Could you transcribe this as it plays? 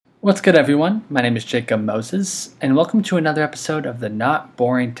What's good, everyone? My name is Jacob Moses, and welcome to another episode of the Not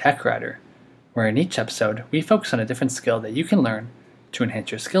Boring Tech Writer, where in each episode we focus on a different skill that you can learn to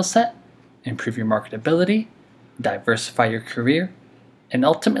enhance your skill set, improve your marketability, diversify your career, and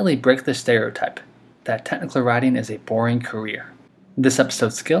ultimately break the stereotype that technical writing is a boring career. This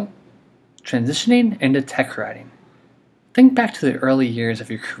episode's skill: transitioning into tech writing. Think back to the early years of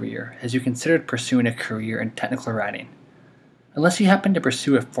your career as you considered pursuing a career in technical writing. Unless you happen to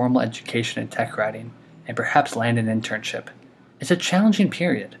pursue a formal education in tech writing and perhaps land an internship, it's a challenging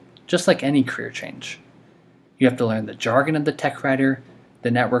period, just like any career change. You have to learn the jargon of the tech writer,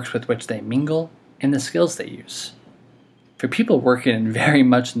 the networks with which they mingle, and the skills they use. For people working in very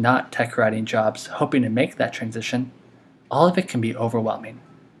much not tech writing jobs hoping to make that transition, all of it can be overwhelming.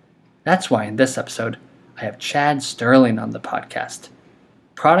 That's why in this episode, I have Chad Sterling on the podcast,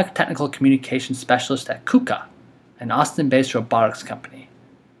 Product Technical Communication Specialist at KUKA, an Austin-based robotics company.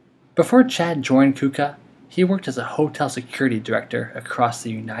 Before Chad joined KUKA, he worked as a hotel security director across the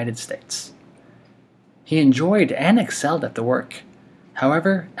United States. He enjoyed and excelled at the work.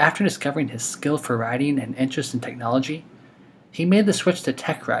 However, after discovering his skill for writing and interest in technology, he made the switch to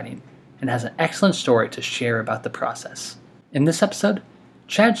tech writing and has an excellent story to share about the process. In this episode,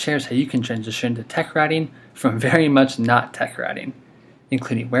 Chad shares how you can transition to tech writing from very much not tech writing,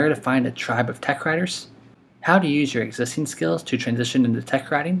 including where to find a tribe of tech writers, how to use your existing skills to transition into tech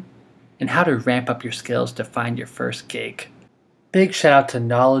writing, and how to ramp up your skills to find your first gig. Big shout out to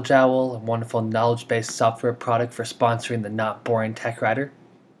Knowledge Owl, a wonderful knowledge-based software product, for sponsoring the Not Boring Tech Writer,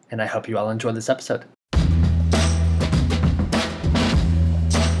 and I hope you all enjoy this episode.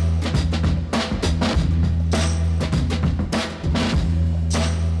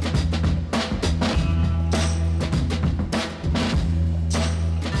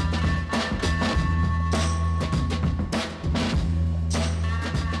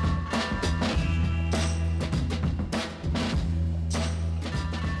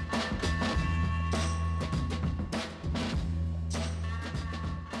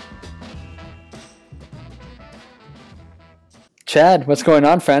 Chad, what's going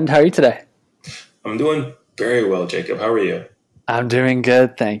on, friend? How are you today? I'm doing very well, Jacob. How are you? I'm doing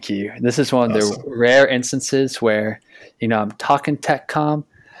good, thank you. This is one of Awesome. the rare instances where, I'm talking TechCom,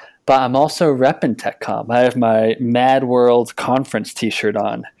 but I'm also repping TechCom. I have my Mad World conference t-shirt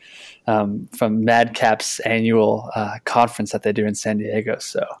on from MadCap's annual conference that they do in San Diego.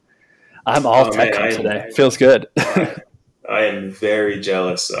 So I'm all Oh man, TechCom today. Feels good. I am very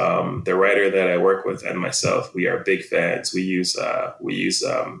jealous. The writer that I work with and myself, we are big fans. We use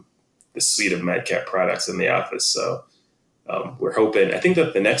the suite of Madcap products in the office. So we're hoping. I think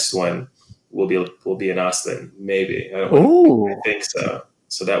that the next one will be in Austin. Maybe I don't know. Ooh, I think so.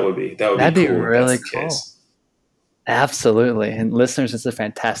 So that would be that'd be cool if really that's the cool. case. Absolutely. And listeners, it's a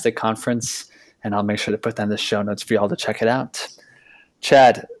fantastic conference, and I'll make sure to put that in the show notes for you all to check it out.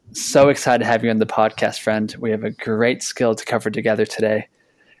 Chad, so excited to have you on the podcast, friend. We have a great skill to cover together today,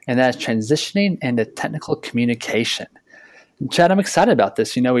 and that is transitioning into technical communication. And Chad, I'm excited about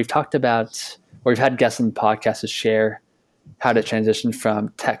this. We've talked about, or we've had guests on the podcast to share how to transition from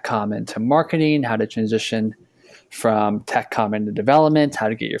tech comm into marketing, how to transition from tech comm into development, how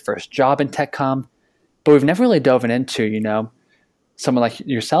to get your first job in tech comm. But we've never really dove into, someone like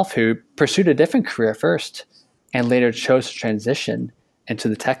yourself who pursued a different career first and later chose to transition into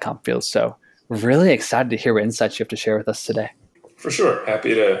the tech comp field. So really excited to hear what insights you have to share with us today. For sure,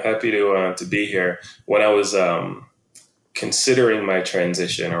 happy to be here. When I was considering my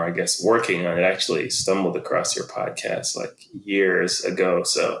transition, or I guess working on it, actually stumbled across your podcast like years ago.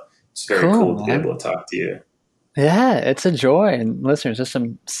 So it's very cool to be able to talk to you. Yeah, it's a joy. And listeners, there's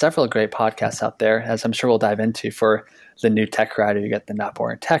several great podcasts out there, as I'm sure we'll dive into for the new tech writer. You got the Not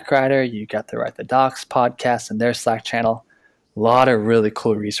Boring Tech Writer, you got the Write the Docs podcast and their Slack channel. A lot of really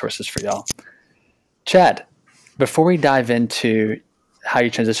cool resources for y'all. Chad, before we dive into how you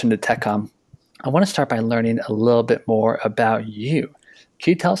transition to TechCom, I want to start by learning a little bit more about you.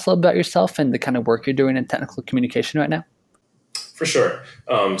 Can you tell us a little about yourself and the kind of work you're doing in technical communication right now? For sure.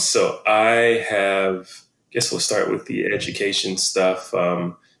 So I guess we'll start with the education stuff.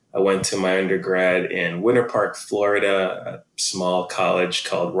 I went to my undergrad in Winter Park, Florida, a small college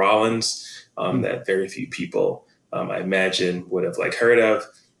called Rollins that very few people, I imagine, would have heard of.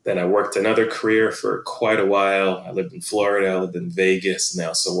 Then I worked another career for quite a while. I lived in Florida, I lived in Vegas, and I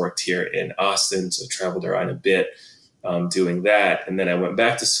also worked here in Austin, so traveled around a bit doing that. And then I went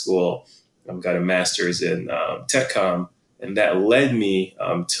back to school, got a master's in TechCom, and that led me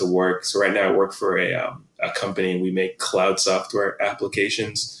to work. So right now I work for a company. We make cloud software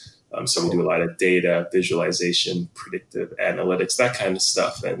applications So we do a Cool. lot of data visualization, predictive analytics, that kind of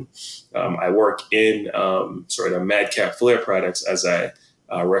stuff. And I work in sort of Madcap Flair products, as I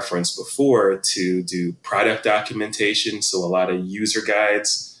referenced before, to do product documentation. So a lot of user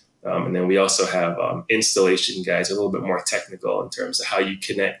guides. And then we also have installation guides, a little bit more technical in terms of how you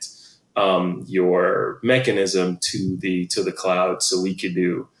connect your mechanism to the cloud, so we could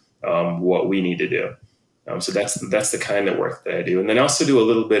do what we need to do. So that's the kind of work that I do, and then I also do a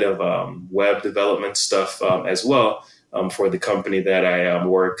little bit of web development stuff as well for the company that I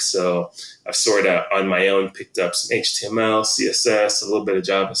work. So I've sort of on my own picked up some HTML, CSS, a little bit of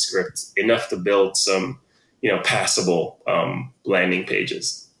JavaScript, enough to build some passable landing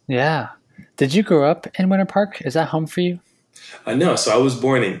pages. Yeah. Did you grow up in Winter Park? Is that home for you? No, so I was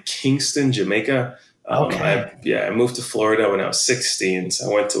born in Kingston, Jamaica. Okay. I moved to Florida when I was 16.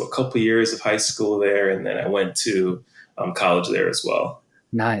 So I went to a couple years of high school there, and then I went to college there as well.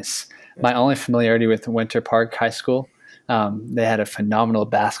 Nice. My only familiarity with Winter Park High School, they had a phenomenal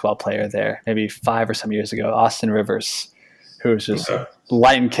basketball player there, maybe 5 or some years ago, Austin Rivers, who was just Okay.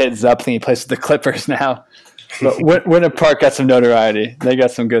 lighting kids up. I think he plays with the Clippers now. But Winter Park got some notoriety. They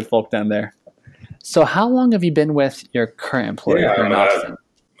got some good folk down there. So how long have you been with your current employer Yeah, here in Austin?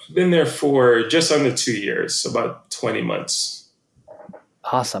 I've been there for just under 2 years, so about 20 months.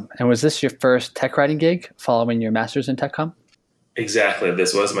 Awesome. And was this your first tech writing gig following your master's in tech com? Exactly.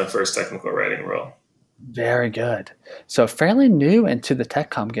 This was my first technical writing role. Very good. So fairly new into the tech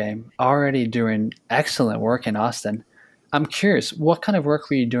com game, already doing excellent work in Austin. I'm curious, what kind of work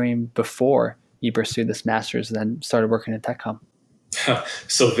were you doing before you pursued this master's and then started working in tech com?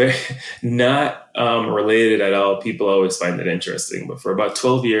 So very not related at all. People always find it interesting, but for about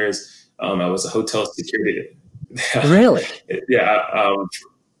 12 years, I was a hotel security. Really? yeah,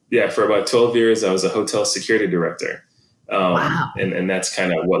 yeah. For about 12 years, I was a hotel security director, Wow. and that's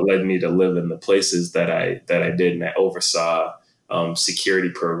kind of what led me to live in the places that I did, and I oversaw security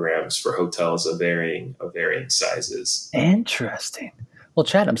programs for hotels of varying sizes. Interesting. Well,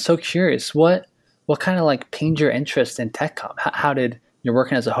 Chad, I'm so curious. What kind of like piqued your interest in TechCom? How did you're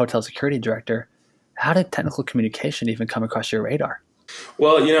working as a hotel security director? How did technical communication even come across your radar?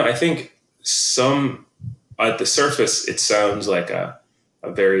 Well, I think some at the surface, it sounds like a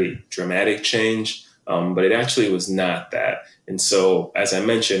very dramatic change, but it actually was not that. And so, as I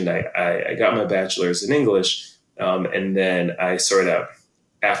mentioned, I got my bachelor's in English, and then I sort of,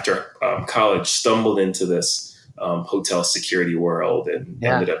 after college, stumbled into this hotel security world and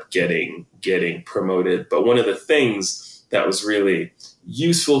Yeah. ended up getting promoted. But one of the things that was really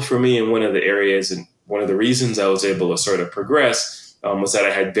useful for me, and one of the areas and one of the reasons I was able to sort of progress, was that I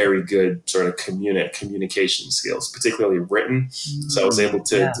had very good sort of communication skills, particularly written. So I was able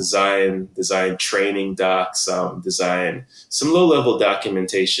to Yeah. design training docs, design some low level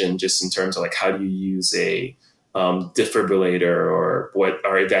documentation, just in terms of like how do you use a defibrillator, or what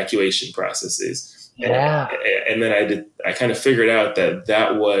our evacuation processes. And, Yeah. and then I kind of figured out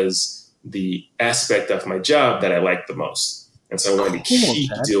that was the aspect of my job that I liked the most, and so I wanted to Cool, keep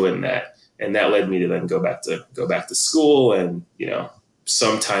Chad. doing that. And that led me to then go back to school, and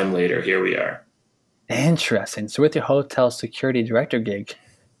sometime later, here we are. Interesting. So with your hotel security director gig,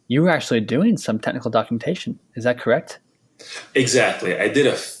 you were actually doing some technical documentation. Is that correct? Exactly. I did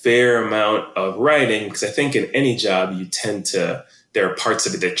a fair amount of writing, because I think in any job there are parts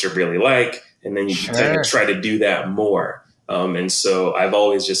of it that you really like, and then you tend to Sure. try to do that more. And so I've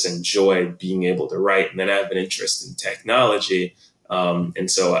always just enjoyed being able to write, and then I have an interest in technology. And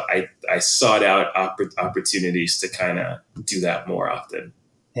so I sought out opportunities to kind of do that more often.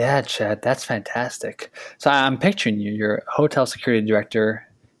 Yeah, Chad, that's fantastic. So I'm picturing you. You're a hotel security director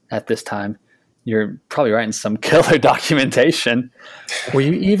at this time. You're probably writing some killer documentation.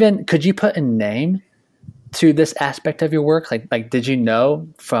 Could you put a name to this aspect of your work? Like, did you know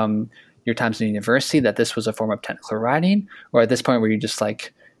from your times in university that this was a form of technical writing? Or at this point were you just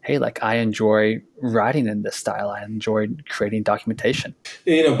like, hey, like I enjoy writing in this style. I enjoy creating documentation.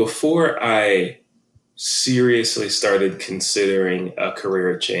 Before I seriously started considering a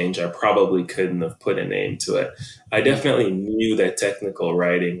career change, I probably couldn't have put a name to it. I definitely knew that technical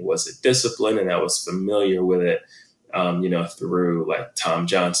writing was a discipline, and I was familiar with it, through like Tom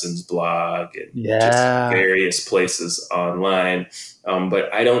Johnson's blog and just Yeah. various places online.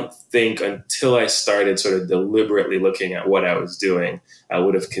 But I don't think until I started sort of deliberately looking at what I was doing, I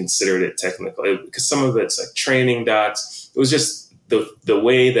would have considered it technical, because some of it's like training docs. It was just the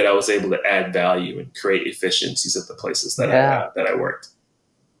way that I was able to add value and create efficiencies at the places Yeah. that I worked.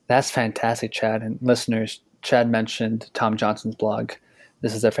 That's fantastic, Chad. And listeners, Chad mentioned Tom Johnson's blog.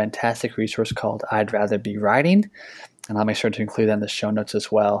 This is a fantastic resource called I'd Rather Be Writing, and I'll make sure to include that in the show notes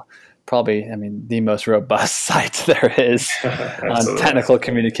as well. probably, the most robust site there is on Absolutely. technical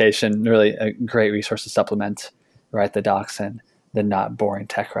communication. Really a great resource to supplement, right? The docs and the Not Boring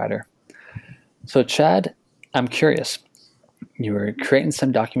Tech Writer. So, Chad, I'm curious. You were creating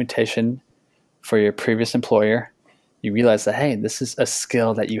some documentation for your previous employer. You realized that, hey, this is a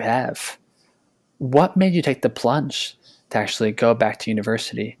skill that you have. What made you take the plunge to actually go back to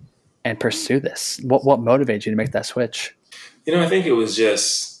university and pursue this? What motivated you to make that switch? I think it was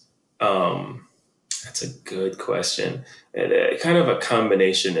just, that's a good question. And kind of a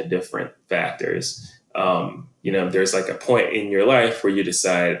combination of different factors. There's like a point in your life where you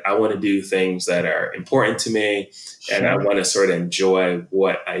decide, I want to do things that are important to me and I Sure. want to sort of enjoy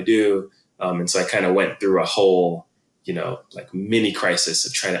what I do. And so I kind of went through a whole, like mini crisis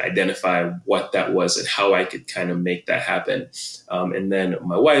of trying to identify what that was and how I could kind of make that happen. And then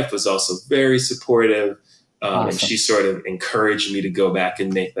my wife was also very supportive. And Awesome. she sort of encouraged me to go back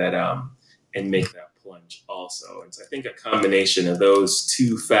and make that plunge also. And so I think a combination of those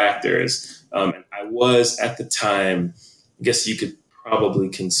two factors. And I was at the time, I guess you could probably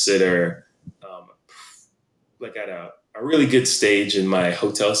consider like at a really good stage in my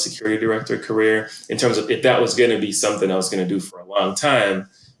hotel security director career in terms of if that was going to be something I was going to do for a long time.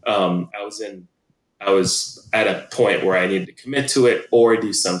 I was at a point where I needed to commit to it or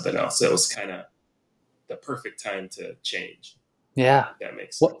do something else. So it was kind of the perfect time to change. Yeah. If that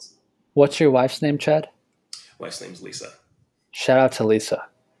makes What sense. What's your wife's name, Chad? Wife's name's Lisa. Shout out to Lisa.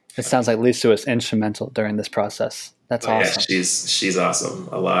 It sounds like Lisa was instrumental during this process. That's Oh yeah, awesome. she's awesome.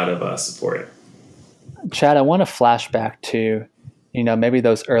 A lot of support. Chad, I want to flash back to, maybe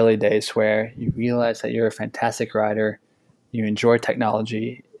those early days where you realize that you're a fantastic writer, you enjoy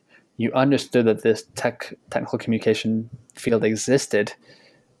technology, you understood that this technical communication field existed,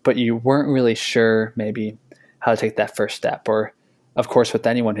 but you weren't really sure maybe how to take that first step. Or, of course, with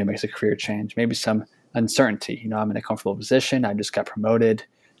anyone who makes a career change, maybe some uncertainty. I'm in a comfortable position. I just got promoted.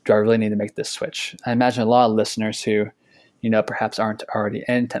 Do I really need to make this switch? I imagine a lot of listeners who, perhaps aren't already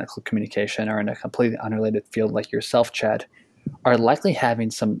in technical communication or in a completely unrelated field like yourself, Chad, are likely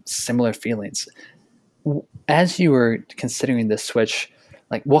having some similar feelings. As you were considering this switch,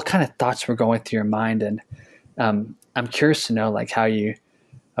 like what kind of thoughts were going through your mind? And I'm curious to know like how you,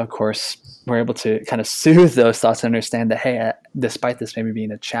 of course, were able to kind of soothe those thoughts and understand that, hey, despite this maybe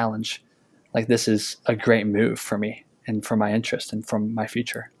being a challenge, like this is a great move for me and for my interest and from my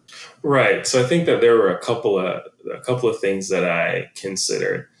future. Right. So I think that there were a couple of things that I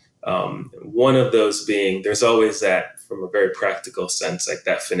considered. One of those being there's always that from a very practical sense, like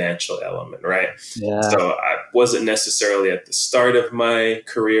that financial element, right? Yeah, So I wasn't necessarily at the start of my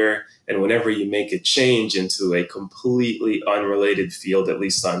career. And whenever you make a change into a completely unrelated field, at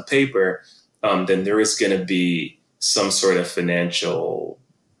least on paper, then there is going to be some sort of financial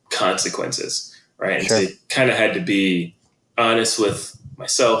consequences, right? And so sure. you kind of had to be honest with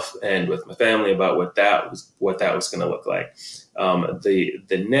myself and with my family about what that was going to look like.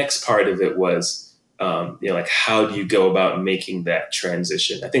 The next part of it was like how do you go about making that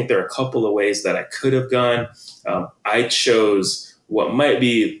transition? I think there are a couple of ways that I could have gone. I chose what might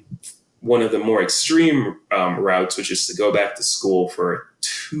be one of the more extreme routes, which is to go back to school for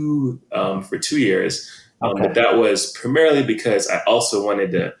 2 years. But Okay. that was primarily because I also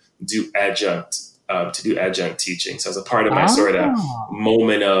wanted to do adjunct teaching. So as a part of my sort of Oh,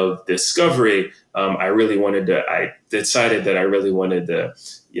 moment of discovery, I decided that I really wanted to,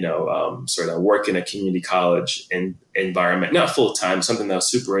 sort of work in a community college environment, not full time, something that I was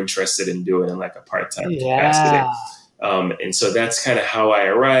super interested in doing in like a part time capacity. yeah. And so that's kind of how I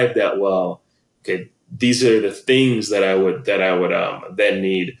arrived at, well, okay, these are the things that I would then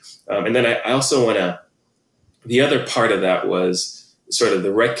need. And then I also want to, the other part of that was sort of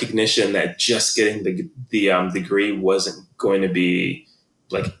the recognition that just getting the degree wasn't going to be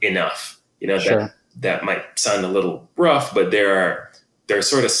like enough. That Sure. that might sound a little rough, but there are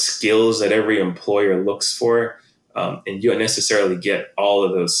sort of skills that every employer looks for, and you don't necessarily get all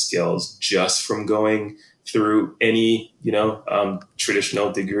of those skills just from going through any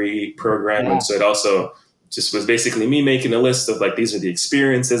traditional degree program. Yeah. And so it also just was basically me making a list of like these are the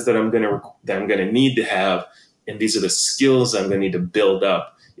experiences that I'm gonna need to have, and these are the skills I'm going to need to build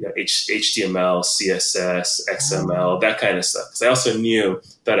up. HTML, CSS, XML, that kind of stuff. Because I also knew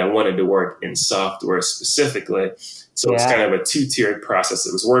that I wanted to work in software specifically. So it was kind Yeah. of a two-tiered process.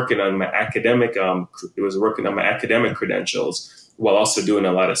 It was working on my academic credentials while also doing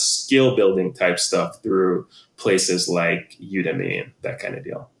a lot of skill building type stuff through places like Udemy and that kind of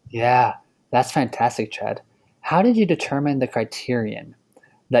deal. Yeah. That's fantastic, Chad. How did you determine the criterion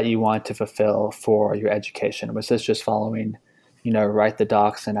that you want to fulfill for your education? Was this just following, write the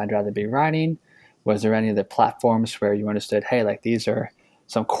docs and I'd rather be writing? Was there any of the platforms where you understood, hey, like these are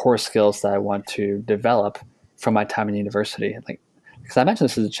some core skills that I want to develop from my time in university? Like, because I imagine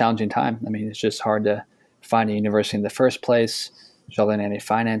this is a challenging time. I mean, it's just hard to find a university in the first place, juggling any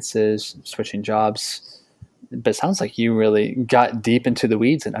finances, switching jobs. But it sounds like you really got deep into the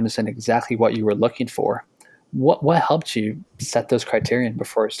weeds and understand exactly what you were looking for. What helped you set those criteria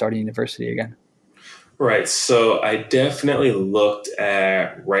before starting university again? Right. So I definitely looked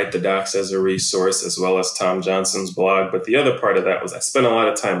at Write the Docs as a resource as well as Tom Johnson's blog. But the other part of that was I spent a lot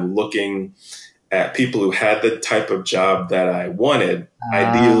of time looking at people who had the type of job that I wanted,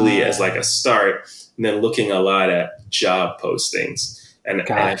 ideally as like a start, and then looking a lot at job postings. And I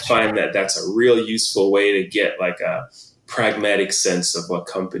Gotcha. find that that's a real useful way to get like a pragmatic sense of what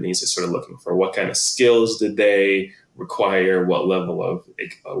companies are sort of looking for. What kind of skills did they require? What level of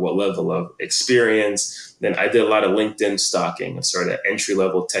experience? Then I did a lot of LinkedIn stalking of sort of entry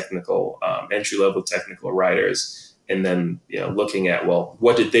level technical writers, and then looking at, well,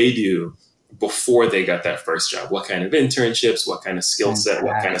 what did they do before they got that first job? What kind of internships? What kind of skill set?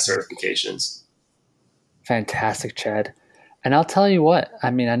 What kind of Fantastic. certifications? Fantastic, Chad. And I'll tell you what,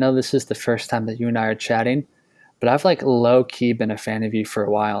 I mean, I know this is the first time that you and I are chatting, but I've like low key been a fan of you for a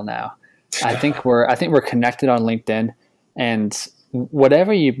while now. I think we're connected on LinkedIn, and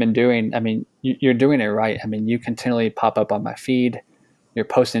whatever you've been doing, I mean, you're doing it right. I mean, you continually pop up on my feed. You're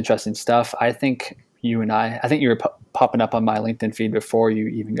posting interesting stuff. I think you were popping up on my LinkedIn feed before you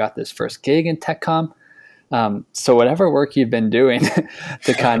even got this first gig in TechCom. So whatever work you've been doing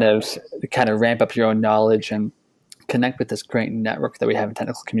to kind of ramp up your own knowledge and connect with this great network that we have in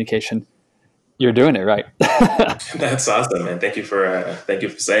technical communication, you're doing it right. That's awesome, man. Thank you for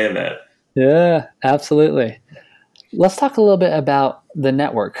saying that. Yeah, absolutely. Let's talk a little bit about the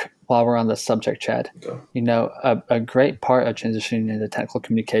network while we're on the subject, Chad. Okay. A great part of transitioning into technical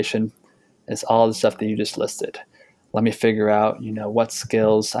communication is all the stuff that you just listed. Let me figure out, what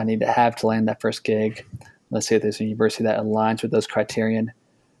skills I need to have to land that first gig. Let's say there's a university that aligns with those criterion.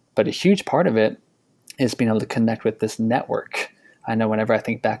 But a huge part of it is being able to connect with this network. I know whenever I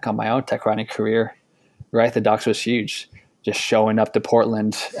think back on my own tech writing career, Write the Docs was huge. Just showing up to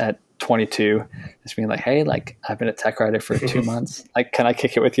Portland at 22, just being like, hey, like I've been a tech writer for 2 months. Like, can I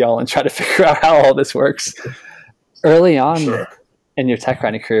kick it with y'all and try to figure out how all this works? Early on Sure. in your tech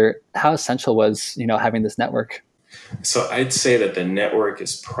writing career, how essential was, having this network? So I'd say that the network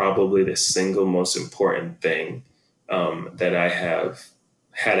is probably the single most important thing that I have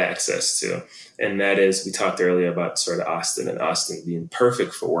had access to. And that is, we talked earlier about sort of Austin and Austin being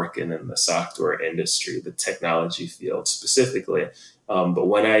perfect for working in the software industry, the technology field specifically. But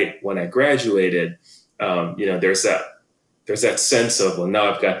when I graduated, there's that sense of, well,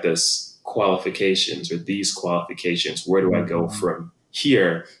 now I've got this qualifications or these qualifications. Where do I go Mhm. from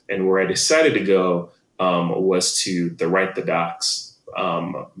here? And where I decided to go was to the Write the Docs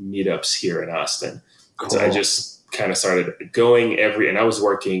meetups here in Austin. And so I Cool. just kind of started going and I was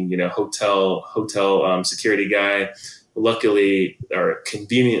working, hotel security guy. Luckily, or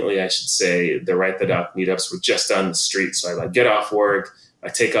conveniently, I should say, the Write the Doc meetups were just down the street. So I like get off work, I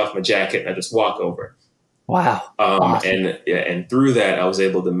take off my jacket, and I just walk over. Wow. Um, Awesome. and yeah, and through that, I was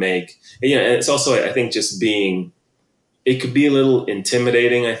able to make. And it's also, I think, just being it could be a little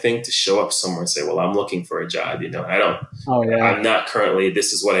intimidating, I think, to show up somewhere and say, well, I'm looking for a job. Oh I'm yeah. not currently,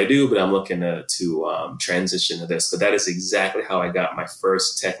 this is what I do, but I'm looking to transition to this. But that is exactly how I got my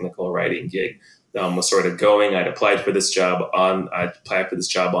first technical writing gig. Was sort of going. I applied for this job online.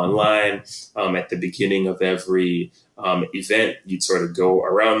 At the beginning of every event, you'd sort of go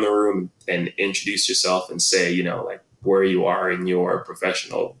around the room and introduce yourself and say, like where you are in your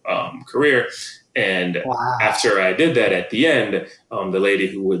professional career. And Wow. after I did that, at the end, the lady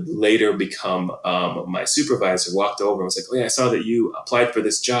who would later become my supervisor walked over and was like, "Oh yeah, I saw that you applied for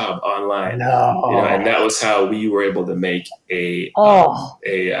this job online." And No. that was how we were able to make a Oh,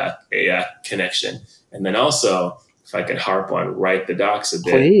 connection. And then also, if I could harp on Write the Docs a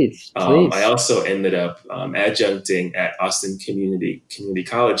bit, please, I please. also ended up adjuncting at Austin Community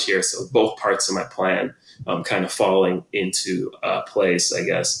College here. So both parts of my plan kind of falling into place, I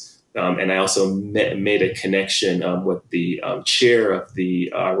guess. And I also made a connection with the chair of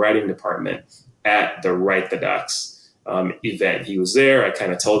the writing department at the Write the Docs event. He was there. I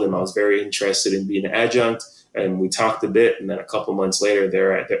kind of told him I was very interested in being an adjunct, and we talked a bit. And then a couple months later,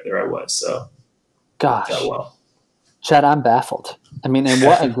 there I was. So it worked out Gosh, well. Chad, I'm baffled. I mean, and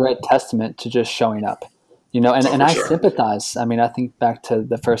what a great testament to just showing up. And, Oh, and for I sure. sympathize. I mean, I think back to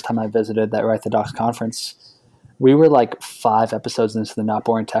the first time I visited that Write the Docs conference. We were like 5 episodes into the Not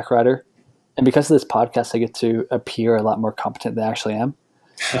Boring Tech Writer, And because of this podcast, I get to appear a lot more competent than I actually am.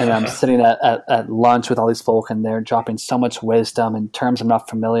 And I'm sitting at lunch with all these folk, and they're dropping so much wisdom and terms I'm not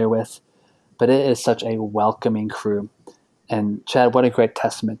familiar with. But it is such a welcoming crew. And Chad, what a great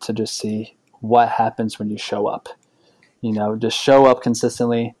testament to just see what happens when you show up. Just show up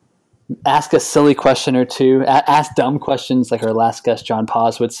consistently, ask a silly question or two, ask dumb questions like our last guest, John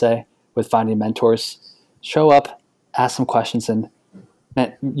Paz, would say with Finding Mentors. Show up, ask some questions, and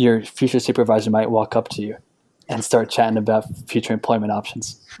man, your future supervisor might walk up to you and start chatting about future employment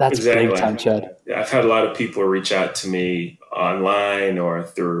options. That's Exactly. big time, Chad. I've had a lot of people reach out to me online or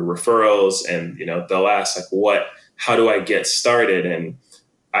through referrals, and they'll ask like, how do I get started? And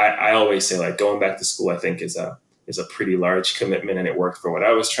I always say like going back to school, I think is a pretty large commitment, and it worked for what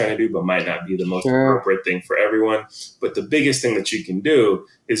I was trying to do, but might not be the most appropriate thing for everyone. But the biggest thing that you can do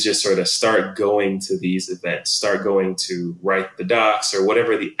is just sort of start going to these events, start going to write the docs or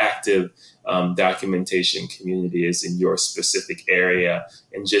whatever the active documentation community is in your specific area,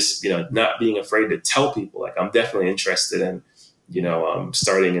 and just not being afraid to tell people like I'm definitely interested in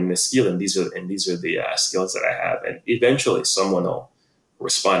starting in this field, and these are the skills that I have, and eventually someone will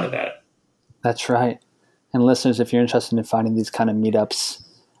respond to that. That's right. And listeners, if you're interested in finding these kind of meetups,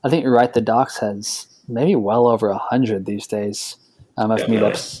 I think Write the Docs has maybe well over 100 these days of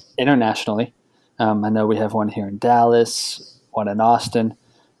meetups internationally. I know we have one here in Dallas, one in Austin.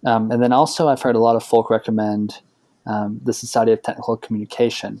 And then also I've heard a lot of folk recommend the Society of Technical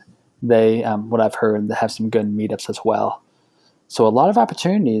Communication. They, what I've heard, they have some good meetups as well. So a lot of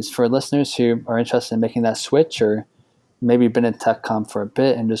opportunities for listeners who are interested in making that switch, or maybe been in TechCom for a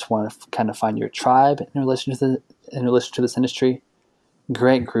bit and just want to kind of find your tribe in relation to this industry.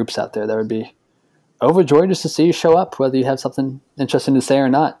 Great groups out there that would be overjoyed just to see you show up, whether you have something interesting to say or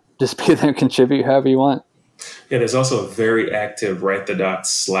not. Just be there and contribute however you want. Yeah, there's also a very active Write the Docs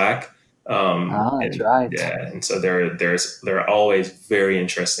Slack. That's right. Yeah, and so there are always very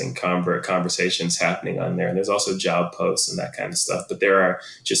interesting conversations happening on there. And there's also job posts and that kind of stuff. But there are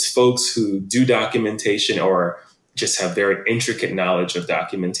just folks who do documentation or just have very intricate knowledge of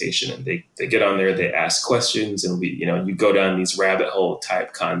documentation, and they get on there, they ask questions, and you go down these rabbit hole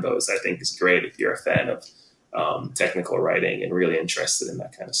type convos. I think is great if you're a fan of technical writing and really interested in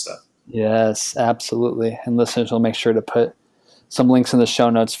that kind of stuff. Yes, absolutely. And listeners will make sure to put some links in the show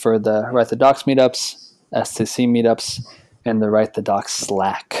notes for the Write the Docs meetups, STC meetups, and the Write the Docs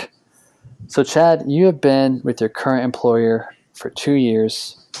Slack. So Chad, you have been with your current employer for 2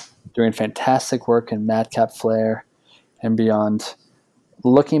 years, doing fantastic work in Madcap Flare and beyond.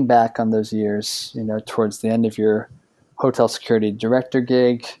 Looking back on those years, towards the end of your hotel security director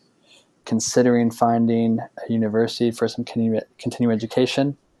gig, considering finding a university for some continuing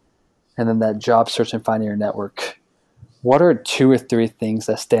education, and then that job search and finding your network. What are 2 or 3 things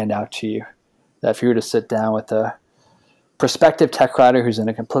that stand out to you that if you were to sit down with a prospective tech writer who's in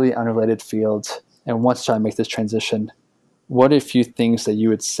a completely unrelated field and wants to try to make this transition, what are a few things that you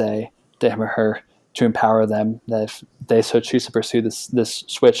would say to him or her to empower them that if they so choose to pursue this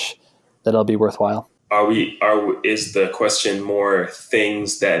switch, that it'll be worthwhile? Is the question more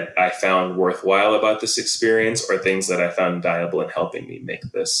things that I found worthwhile about this experience, or things that I found valuable in helping me make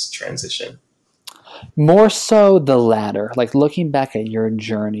this transition? More so the latter. Like looking back at your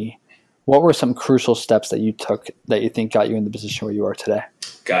journey, what were some crucial steps that you took that you think got you in the position where you are today?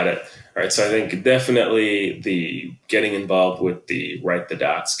 Got it. All right. So I think definitely the getting involved with the Write the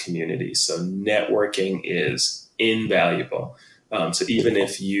Docs community. So networking is invaluable. So even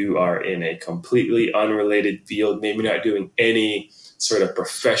if you are in a completely unrelated field, maybe not doing any sort of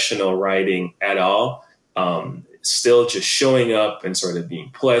professional writing at all, still just showing up and sort of being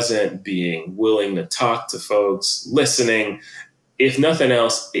pleasant, being willing to talk to folks, listening. If nothing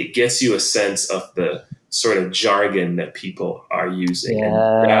else, it gets you a sense of the sort of jargon that people are using, and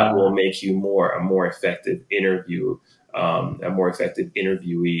that will make you a more effective interviewee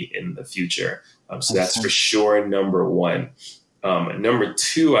in the future. So that's for sure number one. Number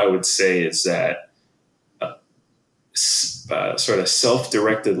two, I would say, is that sort of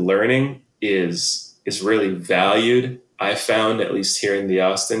self-directed learning is really valued. I found, at least here in the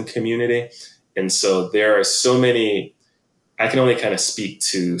Austin community, and so there are so many. I can only kind of speak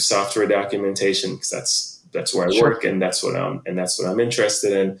to software documentation because that's where I work, and that's what I'm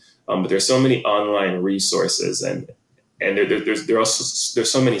interested in. But there's so many online resources, and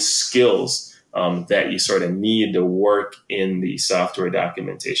there's so many skills that you sort of need to work in the software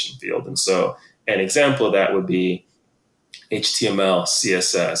documentation field. And so an example of that would be HTML,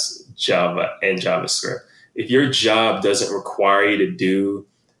 CSS, Java, and JavaScript. If your job doesn't require you to do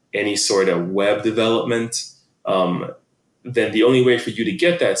any sort of web development, then the only way for you to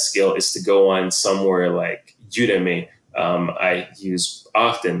get that skill is to go on somewhere like Udemy. I use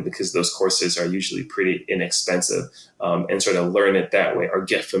often because those courses are usually pretty inexpensive, and sort of learn it that way, or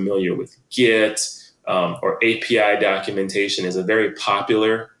get familiar with Git, or API documentation is a very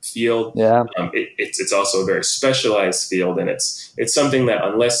popular field. Yeah. It's also a very specialized field, and it's something that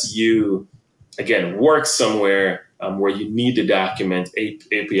unless you again work somewhere where you need to document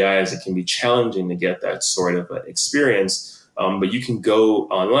APIs, it can be challenging to get that sort of experience. But you can go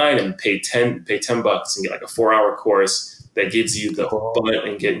online and pay $10 and get like a 4-hour course that gives you the Cool.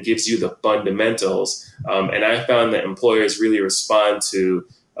 gives you the fundamentals. And I found that employers really respond to,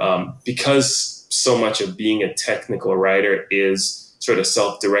 because so much of being a technical writer is sort of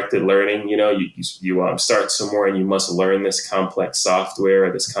self-directed learning. You start somewhere and you must learn this complex software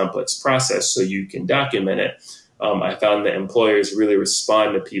or this complex process so you can document it. I found that employers really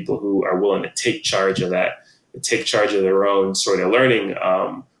respond to people who are willing to take charge of that, take charge of their own sort of learning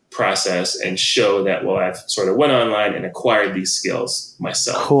process, and show that, well, I've sort of went online and acquired these skills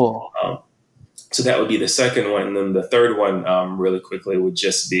myself. Cool. So that would be the second one. And then the third one, really quickly, would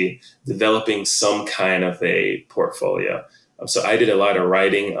just be developing some kind of a portfolio. So I did a lot of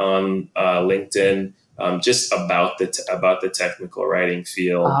writing on LinkedIn, just about the technical writing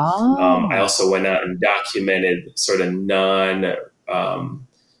field. I also went out and documented sort of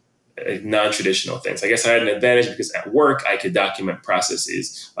non-traditional things. I guess I had an advantage because at work I could document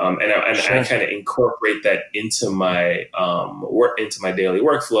processes, and I kind of incorporate that into my daily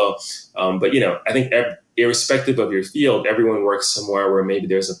workflow. But I think irrespective of your field, everyone works somewhere where maybe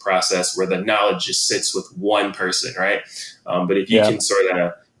there's a process where the knowledge just sits with one person, right? But if you can sort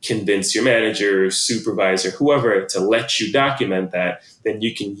of convince your manager, supervisor, whoever to let you document that, then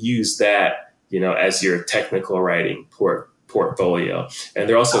you can use that, as your technical writing portfolio. And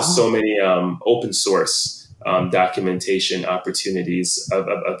there are also so many open source documentation opportunities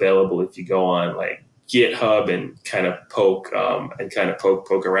available if you go on like GitHub and kind of poke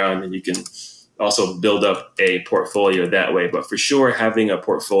around, and you can also build up a portfolio that way. But for sure, having a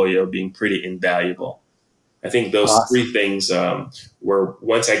portfolio being pretty invaluable. I think those three things were,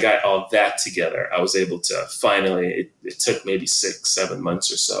 once I got all that together, I was able to finally, it took maybe 6-7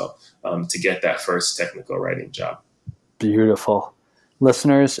 months or so to get that first technical writing job. Beautiful.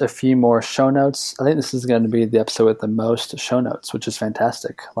 Listeners, a few more show notes. I think this is going to be the episode with the most show notes, which is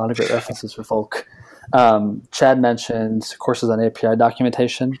fantastic. A lot of great references for folk. Chad mentioned courses on API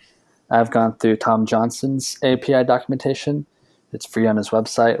documentation. I've gone through Tom Johnson's API documentation. It's free on his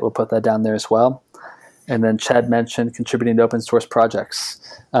website. We'll put that down there as well. And then Chad mentioned contributing to open source projects.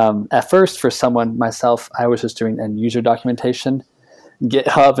 At first, for someone, myself, I was just doing end user documentation.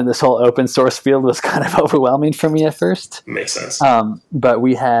 GitHub and this whole open source field was kind of overwhelming for me at first. Makes sense. But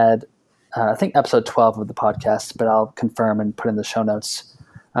we had, I think, episode 12 of the podcast, but I'll confirm and put in the show notes.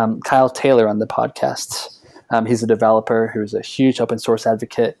 Kyle Taylor on the podcast. He's a developer who's a huge open source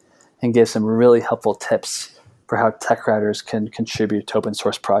advocate and gives some really helpful tips for how tech writers can contribute to open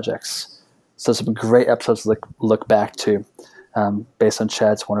source projects. So some great episodes to look back to based on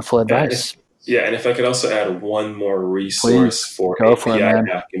Chad's wonderful advice. And if I could also add one more resource for API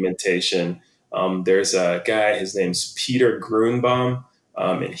documentation. There's a guy, his name's Peter Grunbaum,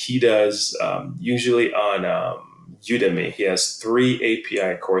 and he does usually on Udemy. He has 3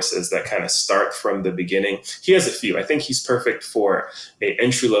 API courses that kind of start from the beginning. He has a few. I think he's perfect for an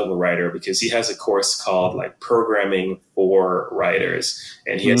entry-level writer because he has a course called like Programming for Writers,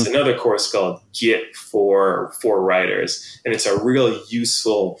 and he has another course called Git for Writers. And it's a really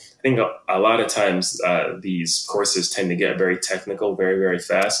useful, I think a lot of times these courses tend to get very technical very, very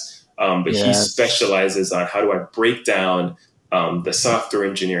fast. But he specializes on how do I break down the software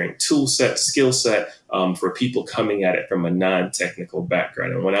engineering tool set, skill set for people coming at it from a non-technical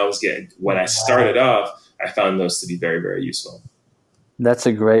background. And when I started off, I found those to be very, very useful. That's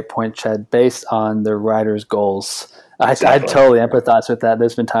a great point, Chad. Based on the writer's goals, I totally empathize with that.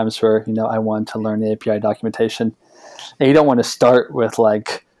 There's been times where I wanted to learn the API documentation, and you don't want to start with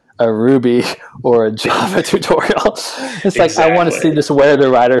like a Ruby or a Java tutorial. It's like, I want to see just where the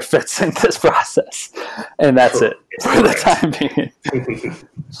writer fits in this process. And that's it for the time being.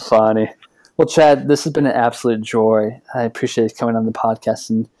 Funny. Well, Chad, this has been an absolute joy. I appreciate you coming on the podcast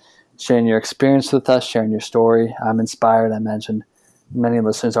and sharing your experience with us, sharing your story. I'm inspired. I imagine many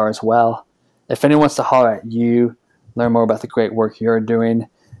listeners are as well. If anyone wants to holler at you, learn more about the great work you're doing,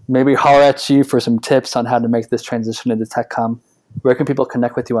 maybe holler at you for some tips on how to make this transition into TechCom, where can people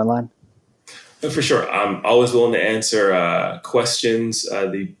connect with you online? For sure. I'm always willing to answer questions.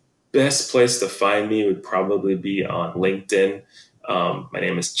 The best place to find me would probably be on LinkedIn. My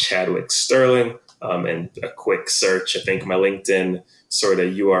name is Chadwick Sterling. and a quick search. I think my LinkedIn sort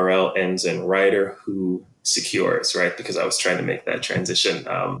of URL ends in writer who secures, right? Because I was trying to make that transition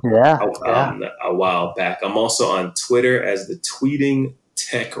a while back. I'm also on Twitter as the Tweeting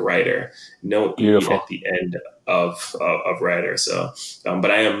Tech Writer, no Beautiful. E at the end of writer. So,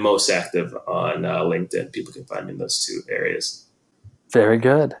 but I am most active on LinkedIn. People can find me in those two areas. Very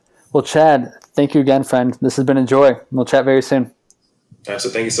good. Well, Chad, thank you again, friend. This has been a joy. We'll chat very soon. All right, so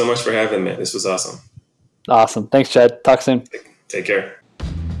thank you so much for having me. This was awesome. Awesome. Thanks, Chad. Talk soon. Take care.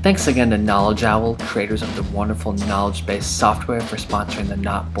 Thanks again to Knowledge Owl, creators of the wonderful knowledge-based software, for sponsoring the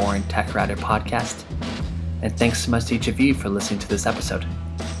Not Boring Tech Writer podcast. And thanks so much to each of you for listening to this episode.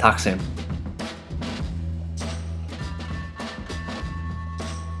 Talk soon.